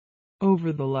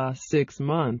Over the last 6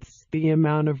 months, the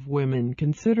amount of women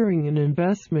considering an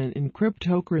investment in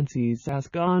cryptocurrencies has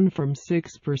gone from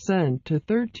 6% to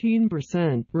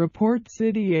 13%, reports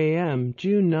City AM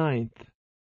June 9.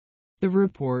 The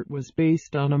report was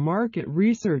based on a market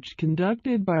research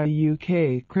conducted by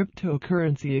UK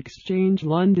cryptocurrency exchange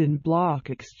London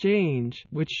Block Exchange,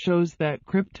 which shows that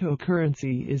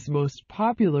cryptocurrency is most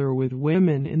popular with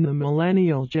women in the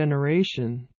millennial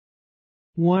generation,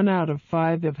 1 out of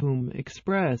 5 of whom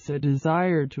express a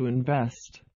desire to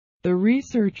invest. The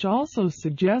research also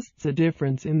suggests a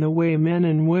difference in the way men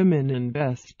and women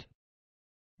invest,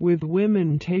 with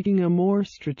women taking a more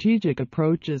strategic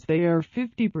approach as they are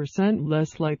 50%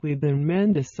 less likely than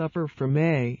men to suffer from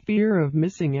a fear of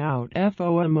missing out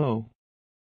 (FOMO).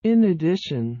 In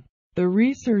addition, the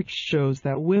research shows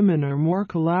that women are more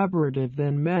collaborative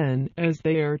than men, as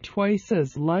they are twice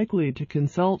as likely to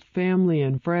consult family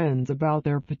and friends about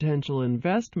their potential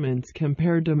investments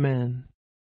compared to men,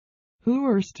 who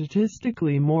are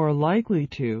statistically more likely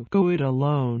to go it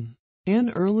alone.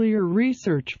 And earlier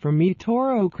research from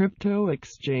eToro Crypto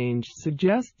Exchange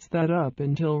suggests that up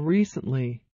until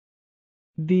recently,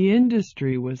 the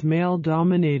industry was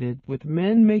male-dominated, with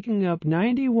men making up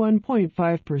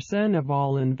 91.5% of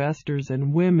all investors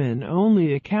and women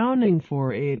only accounting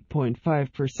for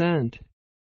 8.5%.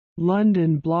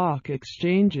 London Block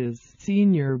Exchange's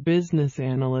senior business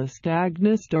analyst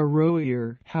Agnes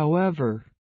Royer, however,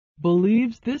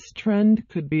 believes this trend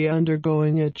could be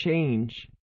undergoing a change.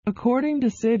 According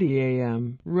to City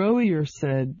AM, Royer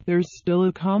said, "There's still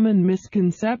a common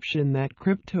misconception that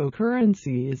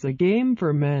cryptocurrency is a game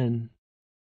for men.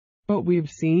 But we've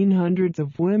seen hundreds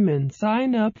of women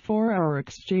sign up for our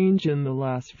exchange in the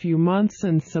last few months,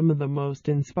 and some of the most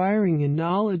inspiring and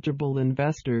knowledgeable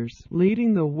investors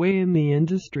leading the way in the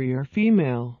industry are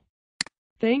female."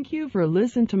 Thank you for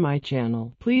listening to my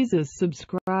channel. Please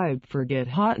subscribe for get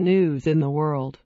hot news in the world.